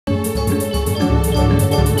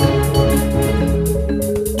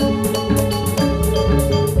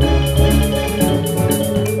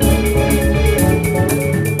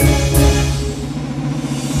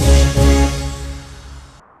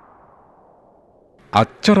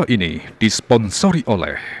Acara ini disponsori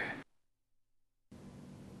oleh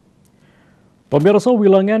Pemirsa,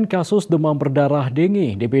 wilangan kasus demam berdarah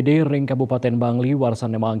dengue DPD ring Kabupaten Bangli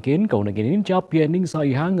WARSANE MANGKIN KAUNINGIN Nincap yening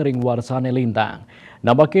SAIHANG ring WARSANE LINTANG.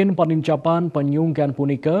 NAMBAKIN PANINCAPAN PANYUNGKAN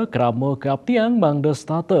PUNIKA KRAMA KAAPTIANG MANGDA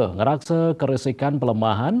NGRAKSA Karesikan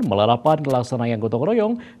Palemahan MALARAPAN LINTANG GOTONG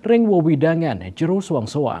ROYONG ring WAWIDANGAN JERO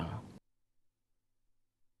SUANG-SUANG.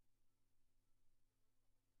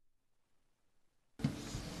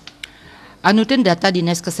 Anutin data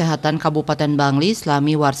Dinas Kesehatan Kabupaten Bangli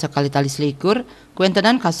selami warsa kalitalis likur,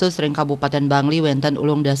 kuentenan kasus ring Kabupaten Bangli wenten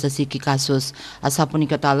ulung dasa siki kasus. Asa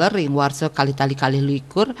punika taler ring warsa kalitali kalih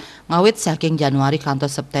likur, ngawit saking Januari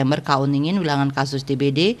kantos September kauningin wilangan kasus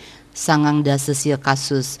DBD, sangang dasa sil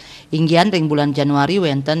kasus. Inggian ring bulan Januari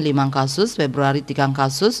wenten 5 kasus, Februari 3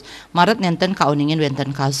 kasus, Maret nenten kauningin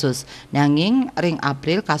wenten kasus. Nanging ring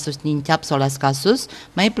April kasus Nincap 11 kasus,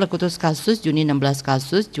 Mei pelekutus kasus, Juni 16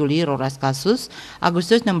 kasus, Juli 12 kasus,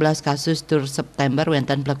 Agustus 16 kasus, tur September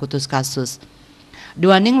wenten pelekutus kasus.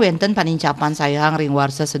 Duaning wenten panincapan SAIHANG ring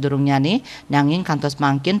warsa sedurungnya nih, nanging kantos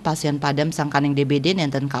mangkin pasien padam sangkaning DBD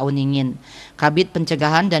nenten kauningin. Kabit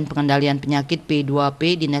Pencegahan dan Pengendalian Penyakit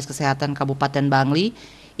P2P Dinas Kesehatan Kabupaten Bangli,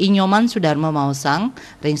 Inyoman Sudarmo Mausang,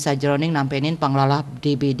 ring sajroning nampenin panglalah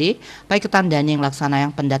DBD, pai ketandaning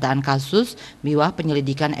LAKSANAYANG pendataan kasus, miwah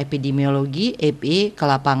penyelidikan epidemiologi (EP) ke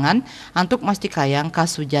lapangan, antuk mastikayang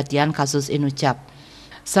kasujatian kasus inucap.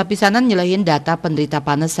 Sapisanan nyelahin data penderita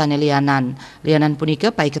panes sane lianan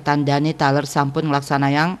punika pai ketandane taler sampun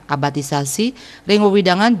ngelaksanayang abatisasi ring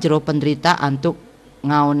WAWIDANGAN jero penderita antuk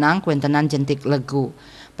ngaunang kuentenan jentik legu.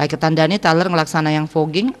 Pai ketandane taler ngelaksanayang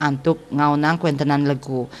fogging antuk ngaunang kuentenan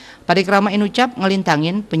legu. Pada KRAMA inucap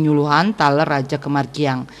ngelintangin penyuluhan taler Raja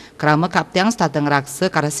Kemarkiang. KRAMA KAAPTIANG stateng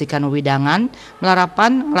NGRAKSA Karesikan WAWIDANGAN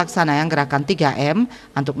melarapan ngelaksanayang gerakan 3M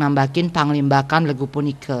antuk nambakin panglimbakan legu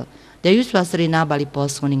punika. Dayu Swasrina Bali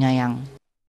Pos Kuningayang.